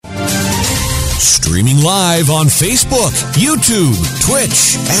Streaming live on Facebook, YouTube,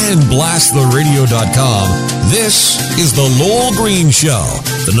 Twitch, and blasttheradio.com. This is The Lowell Green Show.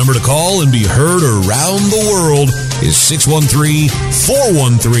 The number to call and be heard around the world is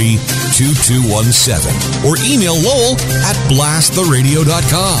 613-413-2217. Or email Lowell at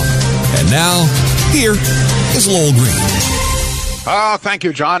blasttheradio.com. And now, here is Lowell Green. Thank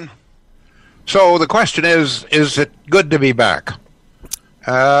you, John. So the question is it good to be back?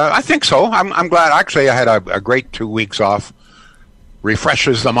 I think so. I'm glad. Actually, I had a great 2 weeks off.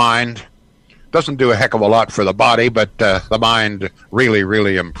 Refreshes the mind. Doesn't do a heck of a lot for the body, but the mind really,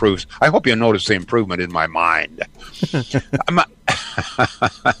 really improves. I hope you notice the improvement in my mind.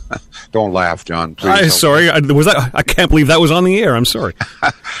 Don't laugh, John. Please. Sorry, I can't believe that was on the air. I'm sorry.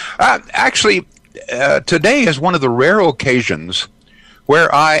 Actually, today is one of the rare occasions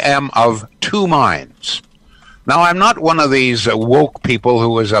where I am of two minds. Now, I'm not one of these woke people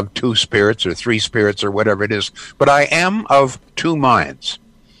who is of two spirits or three spirits or whatever it is, but I am of two minds.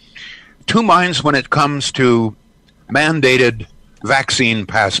 Two minds when it comes to mandated vaccine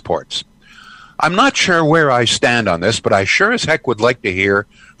passports. I'm not sure where I stand on this, but I sure as heck would like to hear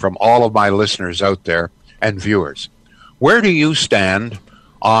from all of my listeners out there and viewers. Where do you stand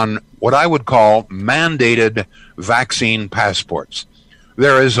on what I would call mandated vaccine passports?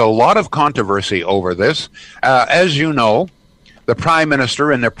 There is a lot of controversy over this. As you know, the Prime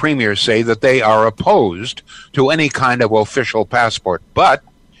Minister and the Premier say that they are opposed to any kind of official passport. But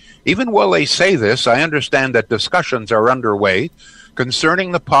even while they say this, I understand that discussions are underway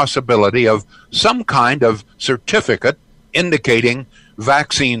concerning the possibility of some kind of certificate indicating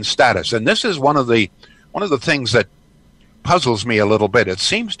vaccine status. And this is one of the things that puzzles me a little bit. It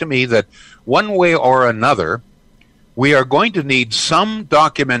seems to me that one way or another, we are going to need some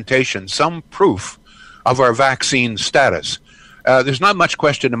documentation, some proof of our vaccine status. There's not much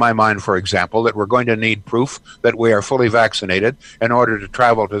question in my mind, for example, that we're going to need proof that we are fully vaccinated in order to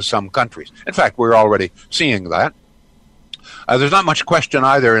travel to some countries. In fact, we're already seeing that. There's not much question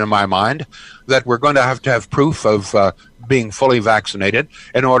either in my mind that we're going to have proof of being fully vaccinated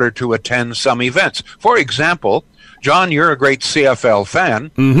in order to attend some events. For example, John, you're a great CFL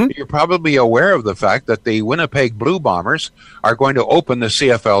fan. Mm-hmm. You're probably aware of the fact that the Winnipeg Blue Bombers are going to open the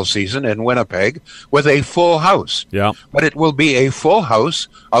CFL season in Winnipeg with a full house. Yeah. But it will be a full house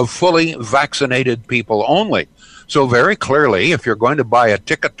of fully vaccinated people only. So very clearly, if you're going to buy a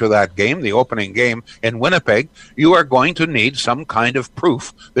ticket to that game, the opening game in Winnipeg, you are going to need some kind of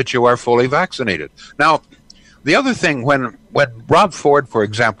proof that you are fully vaccinated. Now, the other thing, when Rob Ford, for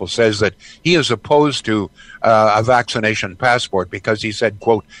example, says that he is opposed to a vaccination passport because he said,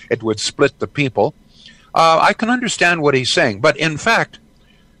 quote, it would split the people, I can understand what he's saying. But in fact,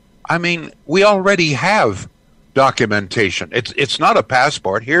 I mean, we already have documentation. It's not a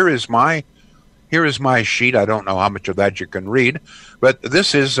passport. Here is my sheet. I don't know how much of that you can read, but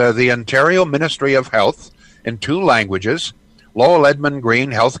this is the Ontario Ministry of Health in 2 languages, Lowell Edmund Green,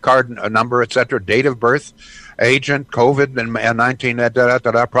 health card number, etc., date of birth, agent,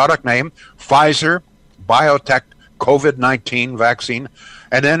 COVID-19, product name, Pfizer, BioNTech, COVID-19 vaccine.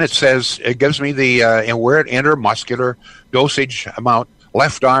 And then it says, it gives me the where intermuscular dosage amount,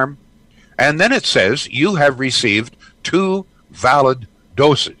 left arm. And then it says, you have received 2 valid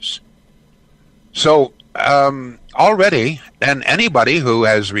doses. So already, and anybody who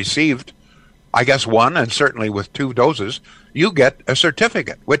has received, I guess, 1 and certainly with 2 doses, you get a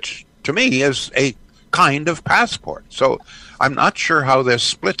certificate, which to me is a kind of passport. So I'm not sure how this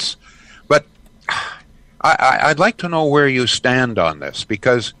splits, but I'd like to know where you stand on this,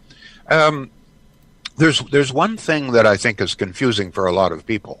 because there's one thing that I think is confusing for a lot of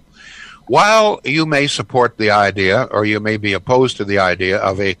people. While you may support the idea, or you may be opposed to the idea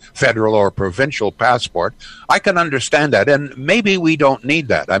of a federal or provincial passport, I can understand that, and maybe we don't need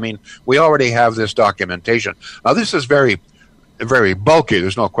that. I mean, we already have this documentation. Now, this is very bulky.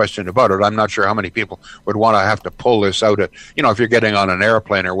 There's no question about it. I'm not sure how many people would want to have to pull this out if you're getting on an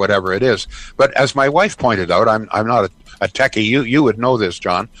airplane or whatever it is. But as my wife pointed out, I'm not a techie. You would know this,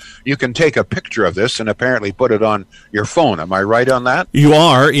 John. You can take a picture of this and apparently put it on your phone. Am I right on that? You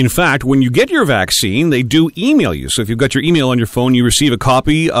are. In fact, when you get your vaccine, they do email you. So if you've got your email on your phone, you receive a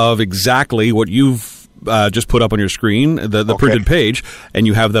copy of exactly what you've just put up on your screen, the printed page, and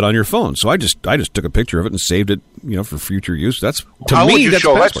you have that on your phone. So I just took a picture of it and saved it, for future use. That's How me. would you That's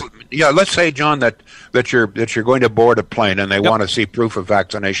show? passport. Let's say, John, that you're going to board a plane and they want to see proof of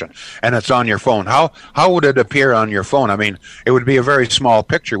vaccination, and it's on your phone. How would it appear on your phone? I mean, it would be a very small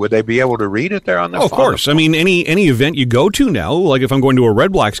picture. Would they be able to read it there on their phone? Of course. I mean, any event you go to now, like if I'm going to a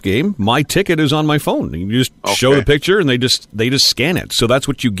Red Blacks game, my ticket is on my phone. You just show the picture and they just scan it. So that's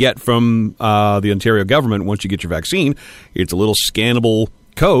what you get from the Ontario government once you get your vaccine. It's a little scannable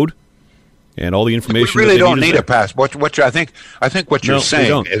code, and all the information. We really don't need a passport. I think what you're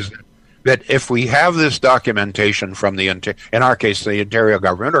saying is that if we have this documentation from in our case, the Ontario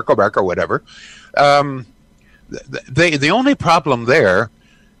government or Quebec or whatever, the only problem there.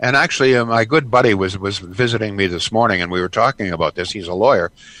 And actually, my good buddy was visiting me this morning, and we were talking about this. He's a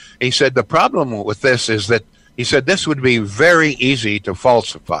lawyer. He said the problem with this is that he said this would be very easy to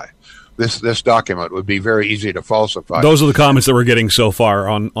falsify. This document would be very easy to falsify. Those are the comments that we're getting so far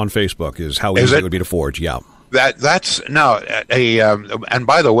on Facebook. Is how easy it would be to forge. Yeah. That's now and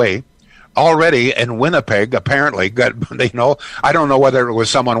by the way, already in Winnipeg, apparently, I don't know whether it was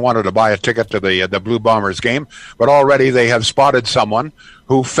someone wanted to buy a ticket to the Blue Bombers game, but already they have spotted someone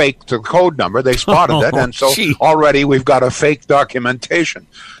who faked the code number. They spotted it, and so already we've got a fake documentation.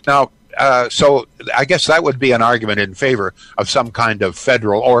 Now, so I guess that would be an argument in favor of some kind of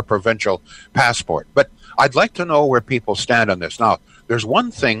federal or provincial passport. But I'd like to know where people stand on this. Now, there's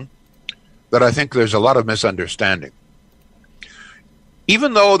one thing that I think there's a lot of misunderstanding.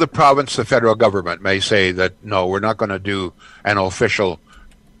 Even though the province, the federal government may say that, no, we're not going to do an official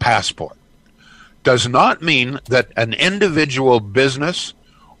passport, does not mean that an individual business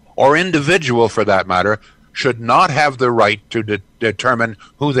or individual, for that matter, should not have the right to determine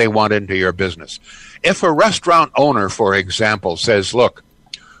who they want into your business. If a restaurant owner, for example, says, look,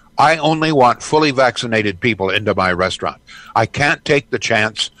 I only want fully vaccinated people into my restaurant. I can't take the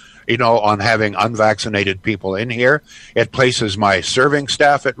chance on having unvaccinated people in here. It places my serving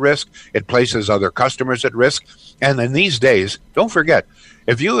staff at risk. It places other customers at risk. And in these days, don't forget,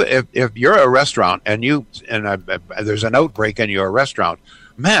 if you're a restaurant and there's an outbreak in your restaurant,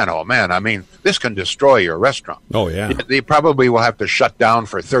 man, oh man, I mean, this can destroy your restaurant. Oh, yeah. They probably will have to shut down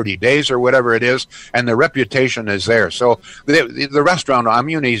for 30 days or whatever it is, and the reputation is there. So the restaurant, I'm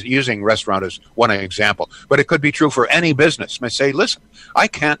using restaurant as one example, but it could be true for any business. May say, listen, I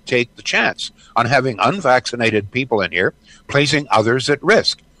can't take the chance on having unvaccinated people in here, placing others at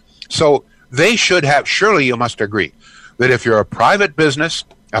risk. So they should have, surely you must agree, that if you're a private business,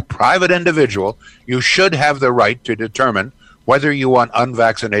 a private individual, you should have the right to determine whether you want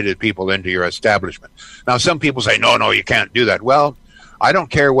unvaccinated people into your establishment. Now, some people say, no, you can't do that. Well, I don't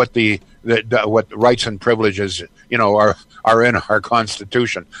care what what rights and privileges, are in our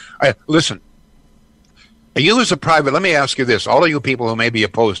Constitution. Listen, you as a private, let me ask you this, all of you people who may be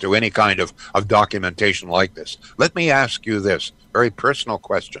opposed to any kind of documentation like this, let me ask you this very personal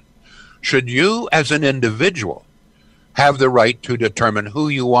question. Should you as an individual have the right to determine who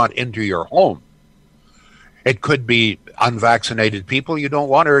you want into your home? It could be unvaccinated people you don't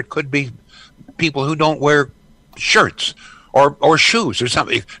want, or it could be people who don't wear shirts or shoes or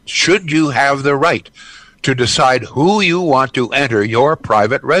something. Should you have the right to decide who you want to enter your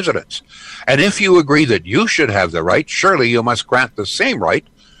private residence? And if you agree that you should have the right, surely you must grant the same right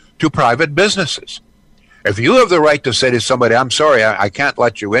to private businesses. If you have the right to say to somebody, I'm sorry, I can't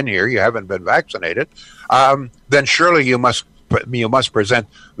let you in here, you haven't been vaccinated, then surely you must present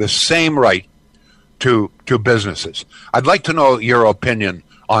the same right to businesses. I'd like to know your opinion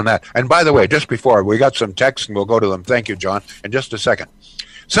on that. And by the way, just before, we got some texts and we'll go to them. Thank you, John, in just a second.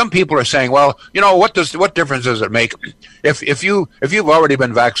 Some people are saying, well, what difference does it make if you've already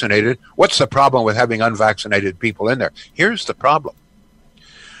been vaccinated? What's the problem with having unvaccinated people in there? Here's the problem.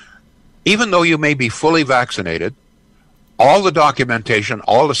 Even though you may be fully vaccinated, all the documentation,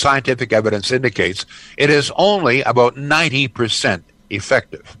 all the scientific evidence indicates it is only about 90%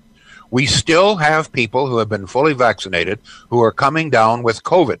 effective. We still have people who have been fully vaccinated who are coming down with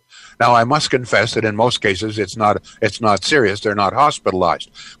COVID. Now, I must confess that in most cases it's not serious. They're not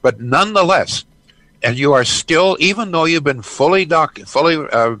hospitalized. But nonetheless, and you are still, even though you've been fully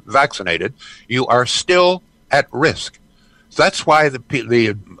vaccinated, you are still at risk. So that's why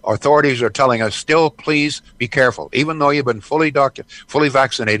the authorities are telling us still, please be careful. Even though you've been fully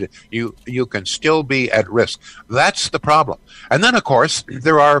vaccinated, you can still be at risk. That's the problem. And then, of course,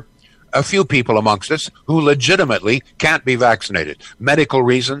 there are a few people amongst us who legitimately can't be vaccinated. Medical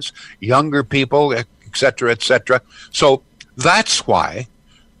reasons, younger people, et cetera, So that's why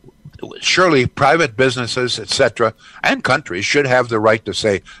surely private businesses, et cetera, and countries should have the right to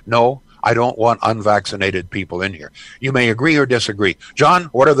say, no, I don't want unvaccinated people in here. You may agree or disagree. John,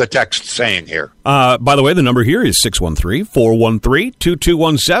 what are the texts saying here? By the way, the number here is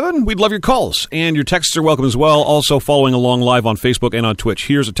 613-413-2217. We'd love your calls, and your texts are welcome as well. Also following along live on Facebook and on Twitch.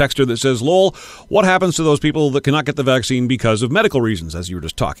 Here's a texter that says, Lowell, what happens to those people that cannot get the vaccine because of medical reasons, as you were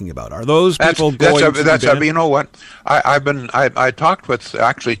just talking about? Are those people you know what? I talked with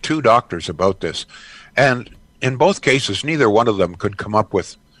actually 2 doctors about this, and in both cases, neither one of them could come up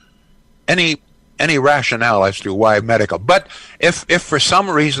with any rationale as to why medical. But if for some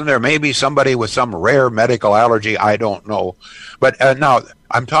reason there may be somebody with some rare medical allergy, I don't know. But now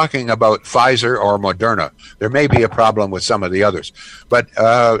I'm talking about Pfizer or Moderna. There may be a problem with some of the others. But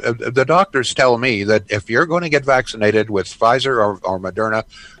the doctors tell me that if you're going to get vaccinated with Pfizer or Moderna,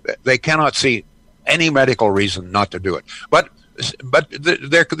 they cannot see any medical reason not to do it. But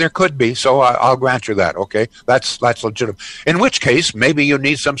there could be, so I'll grant you that. Okay, that's legitimate. In which case, maybe you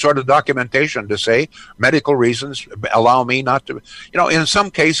need some sort of documentation to say medical reasons allow me not to. You know, in some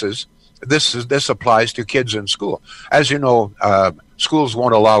cases, this applies to kids in school. As you know, schools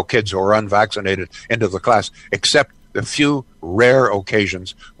won't allow kids who are unvaccinated into the class, except the few rare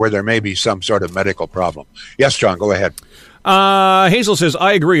occasions where there may be some sort of medical problem. Yes, John, go ahead. Hazel says,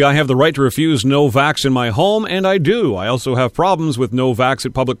 I agree. I have the right to refuse no-vax in my home, and I do. I also have problems with no-vax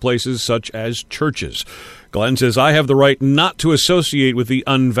at public places such as churches. Glenn says, I have the right not to associate with the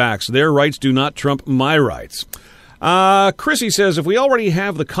unvaxxed. Their rights do not trump my rights. Chrissy says, if we already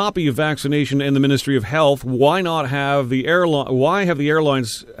have the copy of vaccination in the Ministry of Health, why have the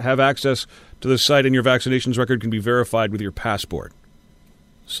airlines have access to the site, and your vaccinations record can be verified with your passport?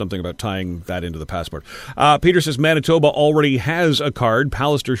 Something about tying that into the passport. Peter says Manitoba already has a card.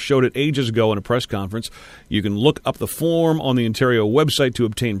 Pallister showed it ages ago in a press conference. You can look up the form on the Ontario website to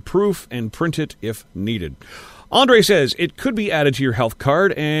obtain proof and print it if needed. Andre says it could be added to your health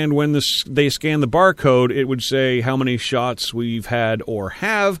card, and when they scan the barcode, it would say how many shots we've had or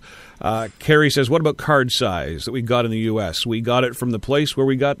have. Carrie says, what about card size that we got in the U.S.? We got it from the place where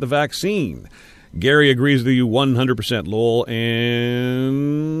we got the vaccine. Gary agrees with you 100%, Lowell,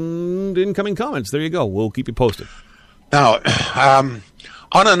 and incoming comments. There you go. We'll keep you posted. Now,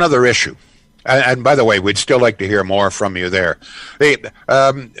 on another issue, and by the way, we'd still like to hear more from you there. But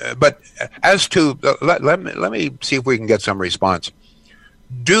as to, let me see if we can get some response.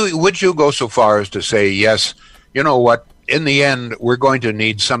 Would you go so far as to say, yes, you know what, in the end, we're going to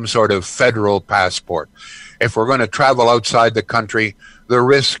need some sort of federal passport. If we're going to travel outside the country, the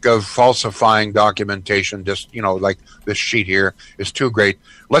risk of falsifying documentation, just, you know, like this sheet here, is too great.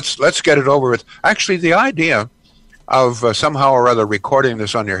 Let's get it over with. Actually, the idea of somehow or other recording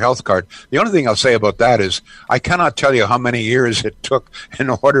this on your health card, the only thing I'll say about that is I cannot tell you how many years it took in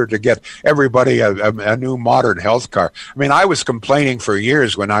order to get everybody a new modern health card. I mean, I was complaining for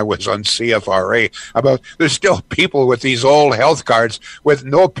years when I was on CFRA about there's still people with these old health cards with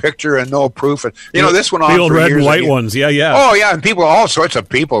no picture and no proof. And, you know, this went on for years. The old red and white ones, yeah. Oh, yeah, and people, all sorts of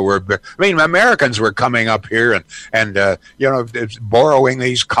people were, I mean, Americans were coming up here and you know, borrowing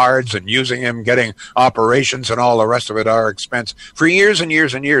these cards and using them, getting operations and all the rest of it at our expense for years and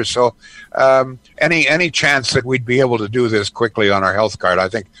years and years. So any chance that we'd be able to do this quickly on our health card, I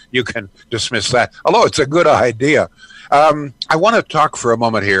think you can dismiss that. Although it's a good idea. I want to talk for a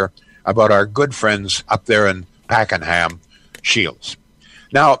moment here about our good friends up there in Pakenham, Shields.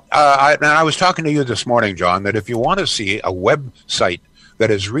 Now, I was talking to you this morning, John, that if you want to see a website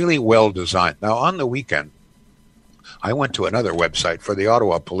that is really well designed. Now, on the weekend, I went to another website for the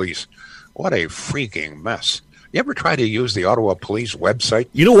Ottawa Police. What a freaking mess. You ever try to use the Ottawa Police website?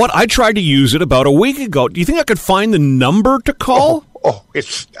 You know what? I tried to use it about a week ago. Do you think I could find the number to call? Oh,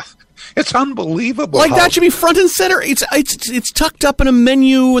 it's unbelievable. Like that should be front and center. It's tucked up in a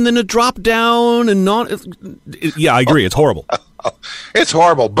menu and then a drop down and not. Yeah, I agree. It's horrible. It's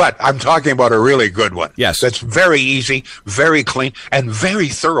horrible, but I'm talking about a really good one. Yes. That's very easy, very clean, and very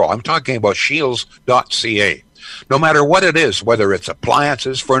thorough. I'm talking about shields.ca. No matter what it is, whether it's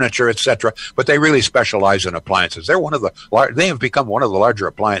appliances, furniture, etc., but they really specialize in appliances. They have become one of the larger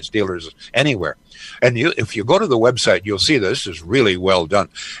appliance dealers anywhere. And if you go to the website, you'll see this is really well done.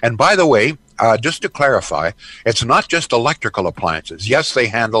 And by the way, just to clarify, it's not just electrical appliances. Yes, they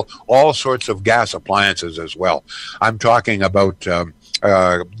handle all sorts of gas appliances as well. I'm talking about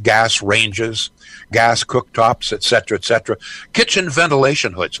gas ranges, gas cooktops, etc., kitchen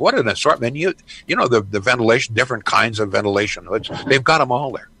ventilation hoods. What an assortment! You know the ventilation, different kinds of ventilation hoods. They've got them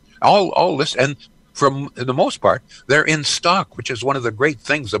all there, all this, and for the most part, they're in stock, which is one of the great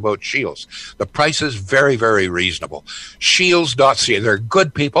things about Shields. The price is very, very reasonable. Shields.ca. They're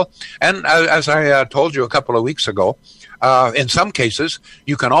good people, and as I told you a couple of weeks ago, In some cases,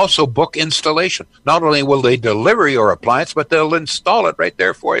 you can also book installation. Not only will they deliver your appliance, but they'll install it right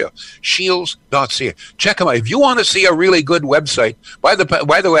there for you. Shields.ca. Check them out. If you want to see a really good website, by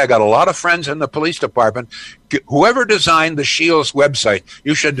the way, I got a lot of friends in the police department. Whoever designed the Shields website,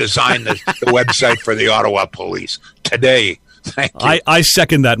 you should design the website for the Ottawa Police today. Thank you. I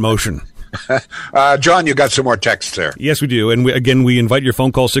second that motion. John, you got some more texts there. Yes, we do. And we invite your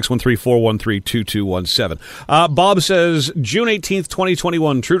phone call, 613-413-2217. Bob says, June 18th,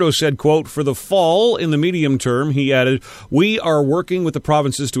 2021, Trudeau said, quote, for the fall, in the medium term, he added, we are working with the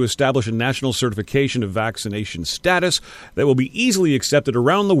provinces to establish a national certification of vaccination status that will be easily accepted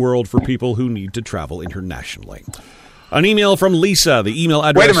around the world for people who need to travel internationally. An email from Lisa. The email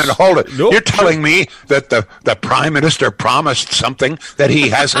address... Wait a minute, hold it. Nope. You're telling me that the Prime Minister promised something that he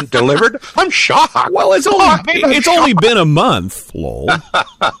hasn't delivered? I'm shocked. Well, it's only been a month, lol.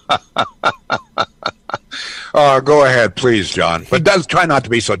 Go ahead, please, John. But try not to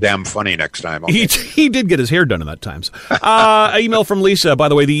be so damn funny next time. Okay? He did get his hair done in that time. An email from Lisa. By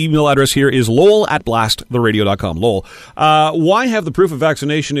the way, the email address here is lowell@blasttheradio.com. Lowell. Why have the proof of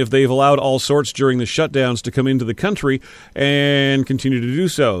vaccination if they've allowed all sorts during the shutdowns to come into the country and continue to do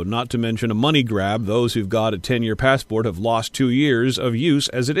so? Not to mention a money grab. Those who've got a 10-year passport have lost 2 years of use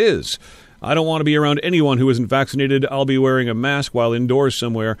as it is. I don't want to be around anyone who isn't vaccinated. I'll be wearing a mask while indoors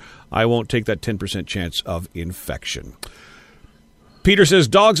somewhere. I won't take that 10% chance of infection. Peter says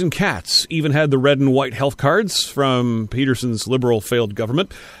dogs and cats even had the red and white health cards from Peterson's Liberal failed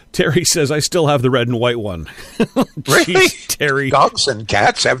government. Terry says, I still have the red and white one. Really? Jeez, Terry. Dogs and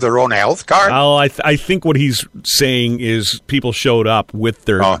cats have their own health card? Oh, I think what he's saying is people showed up with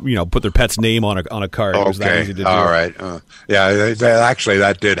their, put their pet's name on a card. Okay, it was that easy to do. All right. Actually,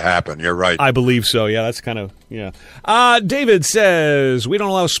 that did happen. You're right. I believe so. Yeah, that's kind of, yeah. David says, we don't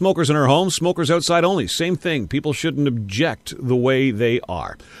allow smokers in our homes. Smokers outside only. Same thing. People shouldn't object the way they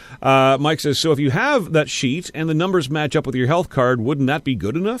are. Mike says, so if you have that sheet and the numbers match up with your health card, wouldn't that be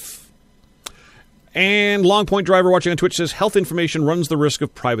good enough? And Long Point Driver watching on Twitch says, health information runs the risk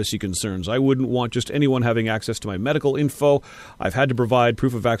of privacy concerns. I wouldn't want just anyone having access to my medical info. I've had to provide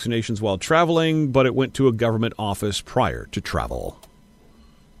proof of vaccinations while traveling, but it went to a government office prior to travel.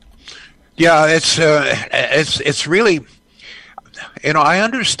 Yeah, it's really, I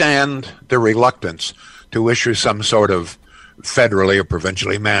understand the reluctance to issue some sort of federally or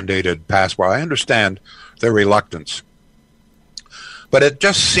provincially mandated passport. I understand the reluctance. But it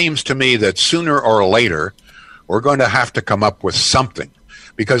just seems to me that sooner or later, we're going to have to come up with something.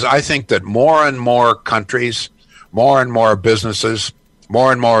 Because I think that more and more countries, more and more businesses,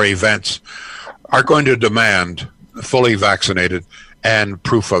 more and more events are going to demand fully vaccinated and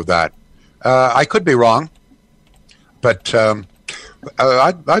proof of that. I could be wrong, but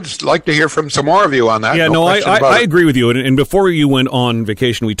I'd just like to hear from some more of you on that. Yeah, I agree with you. And before you went on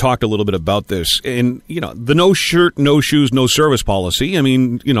vacation, we talked a little bit about this. And, the no shirt, no shoes, no service policy, I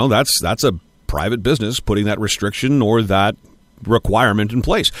mean, that's a private business putting that restriction or that requirement in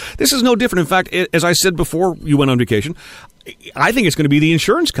place. This is no different. In fact, as I said before you went on vacation, I think it's going to be the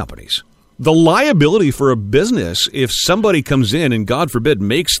insurance companies. The liability for a business, if somebody comes in and, God forbid,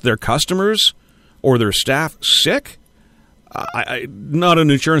 makes their customers or their staff sick, not an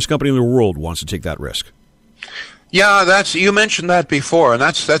insurance company in the world wants to take that risk. Yeah, you mentioned that before, and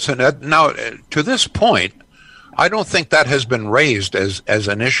now to this point, I don't think that has been raised as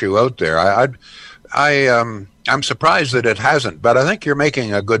an issue out there. I'm surprised that it hasn't, but I think you're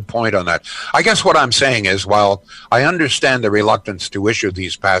making a good point on that. I guess what I'm saying is, while I understand the reluctance to issue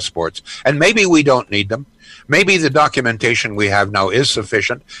these passports, and maybe we don't need them, maybe the documentation we have now is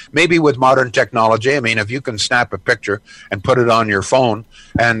sufficient. Maybe with modern technology, I mean, if you can snap a picture and put it on your phone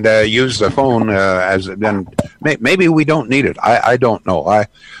and use the phone then maybe we don't need it. I don't know.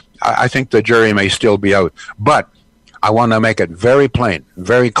 I think the jury may still be out, but I want to make it very plain,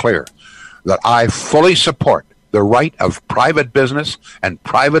 very clear that I fully support the right of private business and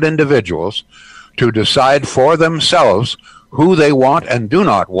private individuals to decide for themselves who they want and do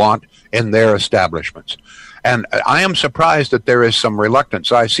not want in their establishments. And I am surprised that there is some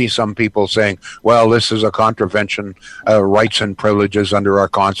reluctance. I see some people saying, well, this is a contravention of rights and privileges under our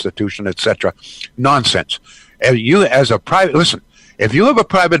Constitution, etc. Nonsense. If you have a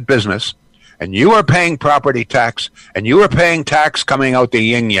private business and you are paying property tax and you are paying tax coming out the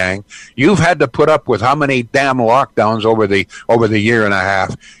yin-yang, you've had to put up with how many damn lockdowns over the year and a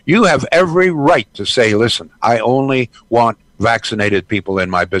half. You have every right to say, listen, I only want vaccinated people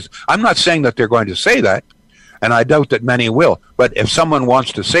in my business. I'm not saying that they're going to say that, and I doubt that many will. But if someone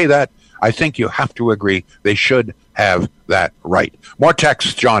wants to say that, I think you have to agree they should have that right. More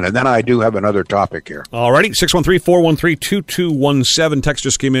texts, John, and then I do have another topic here. All righty, 613-413-2217. Text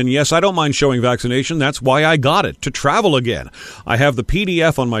just came in. Yes, I don't mind showing vaccination. That's why I got it, to travel again. I have the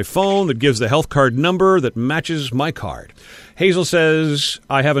PDF on my phone that gives the health card number that matches my card. Hazel says,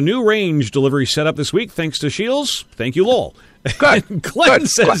 I have a new range delivery set up this week thanks to Shields. Thank you, Lowell. Good. Glenn Good.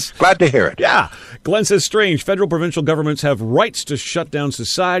 says, glad to hear it. Yeah. Glenn says, strange. Federal provincial governments have rights to shut down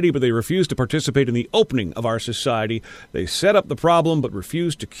society, but they refuse to participate in the opening of our society. They set up the problem, but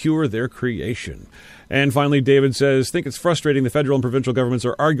refuse to cure their creation. And finally, David says, think it's frustrating the federal and provincial governments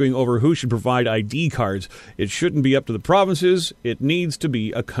are arguing over who should provide ID cards. It shouldn't be up to the provinces. It needs to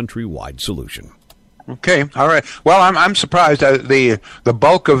be a countrywide solution. Okay, all right. Well, I'm surprised. The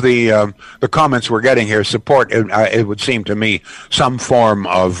bulk of the comments we're getting here support. It would seem to me some form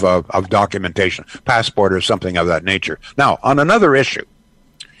of documentation, passport or something of that nature. Now, on another issue,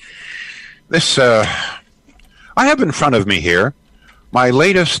 this I have in front of me here my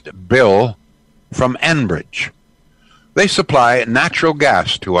latest bill from Enbridge. They supply natural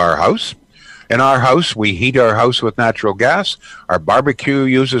gas to our house. In our house, we heat our house with natural gas. Our barbecue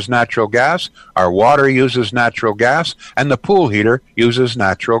uses natural gas. Our water uses natural gas. And the pool heater uses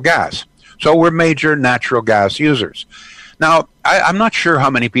natural gas. So we're major natural gas users. Now, I'm not sure how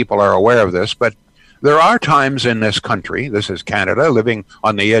many people are aware of this, but there are times in this country, this is Canada, living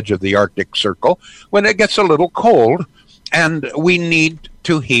on the edge of the Arctic Circle, when it gets a little cold and we need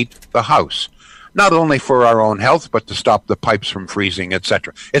to heat the house. Not only for our own health, but to stop the pipes from freezing,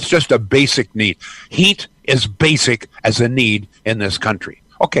 etc. It's just a basic need. Heat is basic as a need in this country.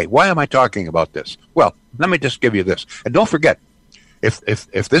 Okay, why am I talking about this? Well, let me just give you this. And don't forget, if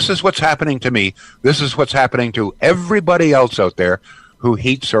this is what's happening to me, this is what's happening to everybody else out there who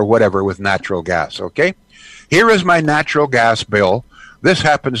heats or whatever with natural gas, okay? Here is my natural gas bill. This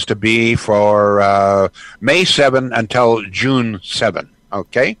happens to be for May 7 until June 7,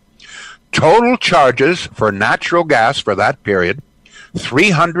 okay? Total charges for natural gas for that period,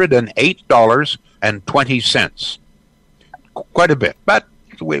 $308.20. Quite a bit, but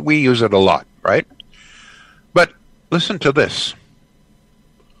we use it a lot, right? But listen to this.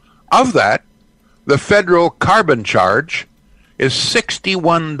 Of that, the federal carbon charge is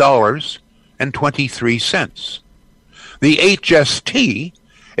 $61.23. The HST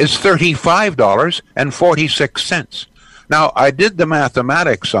is $35.46. Now, I did the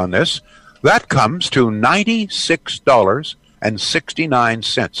mathematics on this. That comes to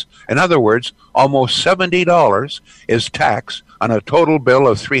 $96.69. In other words, almost $70 is tax on a total bill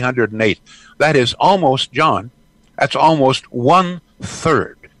of $308. That is almost, John, that's almost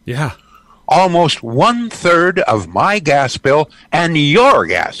 1/3. Yeah. Almost 1/3 of my gas bill and your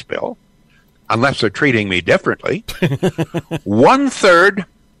gas bill, unless they're treating me differently, 1/3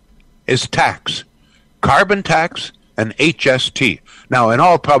 is tax, carbon tax, and HST. Now, in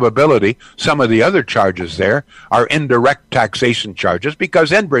all probability, some of the other charges there are indirect taxation charges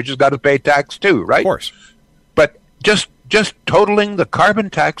because Enbridge has got to pay tax too, right? Of course. But just totaling the carbon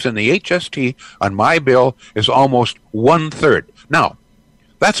tax and the HST on my bill is almost 1/3. Now,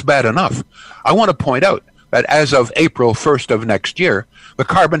 that's bad enough. I want to point out that as of April 1st of next year, the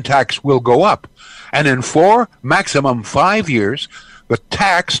carbon tax will go up. And in 4, maximum 5 years, the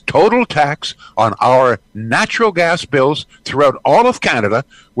total tax on our natural gas bills throughout all of Canada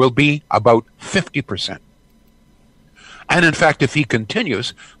will be about 50%. And in fact, if he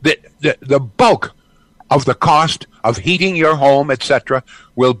continues, the bulk of the cost of heating your home, etc.,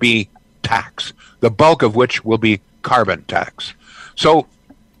 will be tax, the bulk of which will be carbon tax. So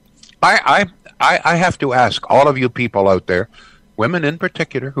I have to ask all of you people out there, women in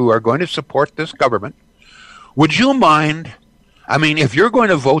particular, who are going to support this government, would you mind, I mean, if you're going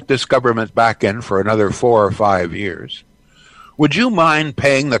to vote this government back in for another 4 or 5 years, would you mind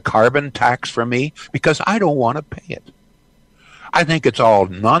paying the carbon tax for me? Because I don't want to pay it. I think it's all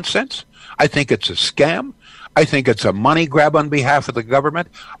nonsense. I think it's a scam. I think it's a money grab on behalf of the government.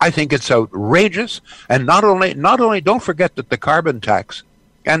 I think it's outrageous. And not only, don't forget that the carbon tax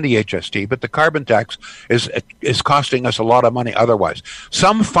and the HST, but the carbon tax is costing us a lot of money otherwise.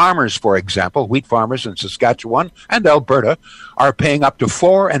 Some farmers, for example, wheat farmers in Saskatchewan and Alberta, are paying up to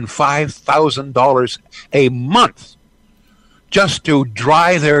 $4,000 and $5,000 a month just to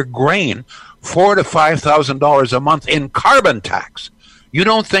dry their grain, $4,000 to $5,000 a month in carbon tax. You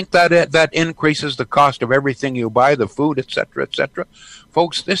don't think that increases the cost of everything you buy, the food, etc., etc.?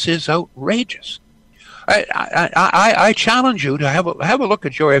 Folks, this is outrageous. I challenge you to have a look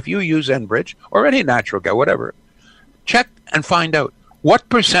at if you use Enbridge or any natural gas, whatever, check and find out what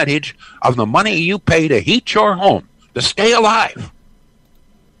percentage of the money you pay to heat your home, to stay alive,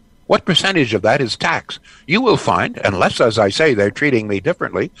 What percentage of that is tax? You will find, unless, as I say, they're treating me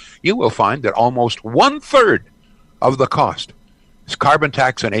differently, you will find that almost 1/3 of the cost is carbon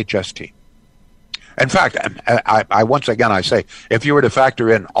tax and HST. In fact, I once again, I say, if you were to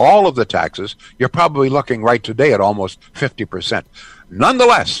factor in all of the taxes, you're probably looking right today at almost 50%.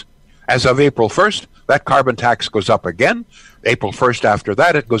 Nonetheless, as of April 1st, that carbon tax goes up again. April 1st after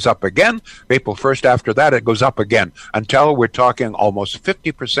that, it goes up again. April 1st after that, it goes up again, until we're talking almost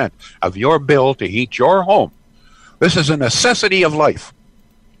 50% of your bill to heat your home. This is a necessity of life.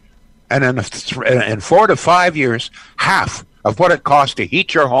 And in 4 to 5 years, half of what it costs to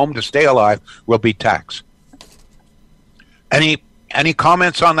heat your home to stay alive will be tax. Any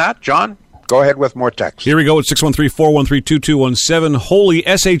comments on that, John? Go ahead with more text. Here we go at 613-413-2217. Holy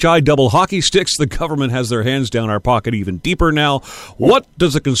SHI double hockey sticks. The government has their hands down our pocket even deeper now. What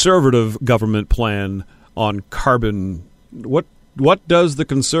does the Conservative government plan on carbon? What does the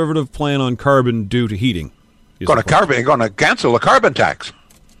Conservative plan on carbon do to heating? Going to cancel the carbon tax.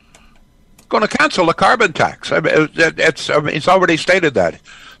 Going to cancel the carbon tax. It's already stated that.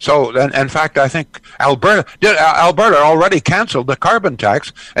 So, in fact, I think Alberta already canceled the carbon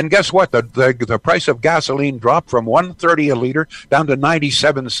tax, and guess what? The price of gasoline dropped from $1.30 a liter down to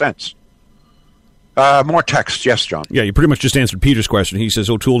 97 cents. More text, yes, John. Yeah, you pretty much just answered Peter's question. He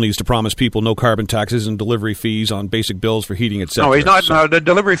says O'Toole needs to promise people no carbon taxes and delivery fees on basic bills for heating, etc. No, he's not. So. No, the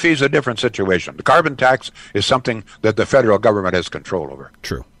delivery fee is a different situation. The carbon tax is something that the federal government has control over.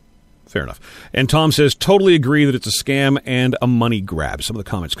 True. Fair enough. And Tom says, totally agree that it's a scam and a money grab. Some of the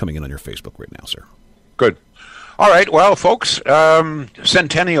comments coming in on your Facebook right now, sir. Good. All right. Well, folks,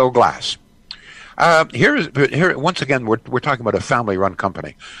 Centennial Glass. Here once again, we're talking about a family-run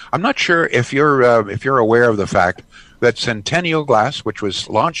company. I'm not sure if you're aware of the fact that Centennial Glass, which was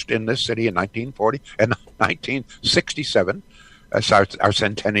launched in this city in 1967, that's our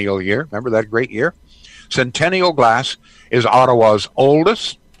centennial year. Remember that great year? Centennial Glass is Ottawa's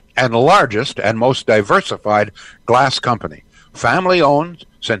oldest and largest and most diversified glass company, family-owned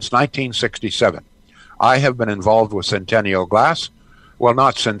since 1967. I have been involved with Centennial Glass, well,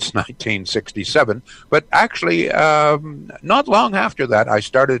 not since 1967, but actually not long after that, I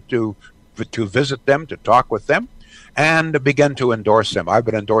started to visit them, to talk with them, and begin to endorse them. I've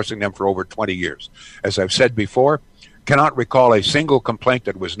been endorsing them for over 20 years. As I've said before, cannot recall a single complaint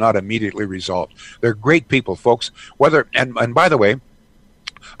that was not immediately resolved. They're great people, folks. And by the way,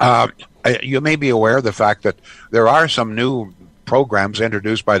 you may be aware of the fact that there are some new programs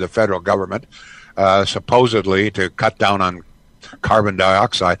introduced by the federal government, supposedly to cut down on carbon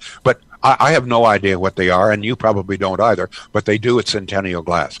dioxide, but I have no idea what they are, and you probably don't either, but they do at Centennial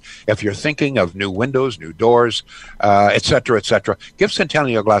Glass. If you're thinking of new windows, new doors, et cetera, give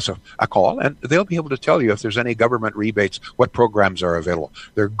Centennial Glass a call, and they'll be able to tell you if there's any government rebates, what programs are available.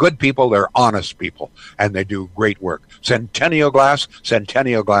 They're good people, they're honest people, and they do great work. Centennial Glass,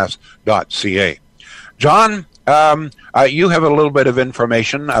 centennialglass.ca. John, you have a little bit of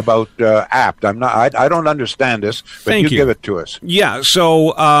information about APT. I don't understand this, but you give it to us. Yeah.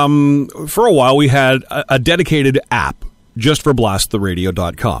 So for a while we had a dedicated app just for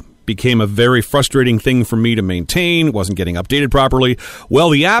blasttheradio.com. Became a very frustrating thing for me to maintain. Wasn't getting updated properly.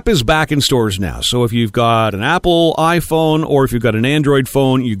 Well, the app is back in stores now. So if you've got an Apple iPhone or if you've got an Android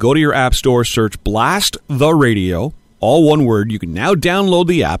phone, you go to your app store, search Blast the Radio. All one word. You can now download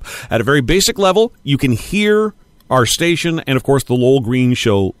the app. At a very basic level, you can hear our station and, of course, the Lowell Green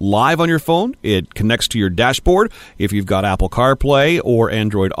Show live on your phone. It connects to your dashboard if you've got Apple CarPlay or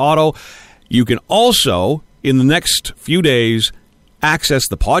Android Auto. You can also, in the next few days, access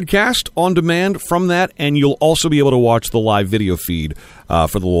the podcast on demand from that, and you'll also be able to watch the live video feed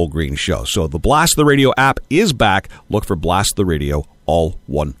for the Lowell Green Show. So the Blast the Radio app is back. Look for Blast the Radio, all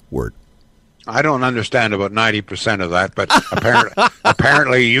one word. I don't understand about 90% of that, but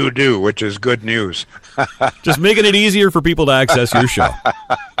apparently you do, which is good news. Just making it easier for people to access your show.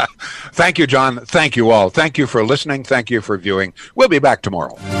 Thank you, John. Thank you all. Thank you for listening. Thank you for viewing. We'll be back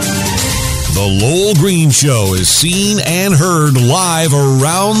tomorrow. The Lowell Green Show is seen and heard live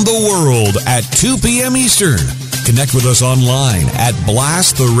around the world at 2 p.m. Eastern. Connect with us online at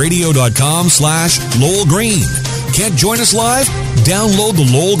blasttheradio.com/Lowell Green. Can't join us live? Download the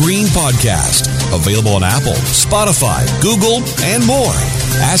Lowell Green Podcast. Available on Apple, Spotify, Google, and more.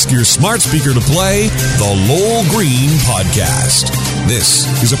 Ask your smart speaker to play the Lowell Green Podcast. This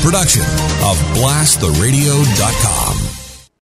is a production of blasttheradio.com.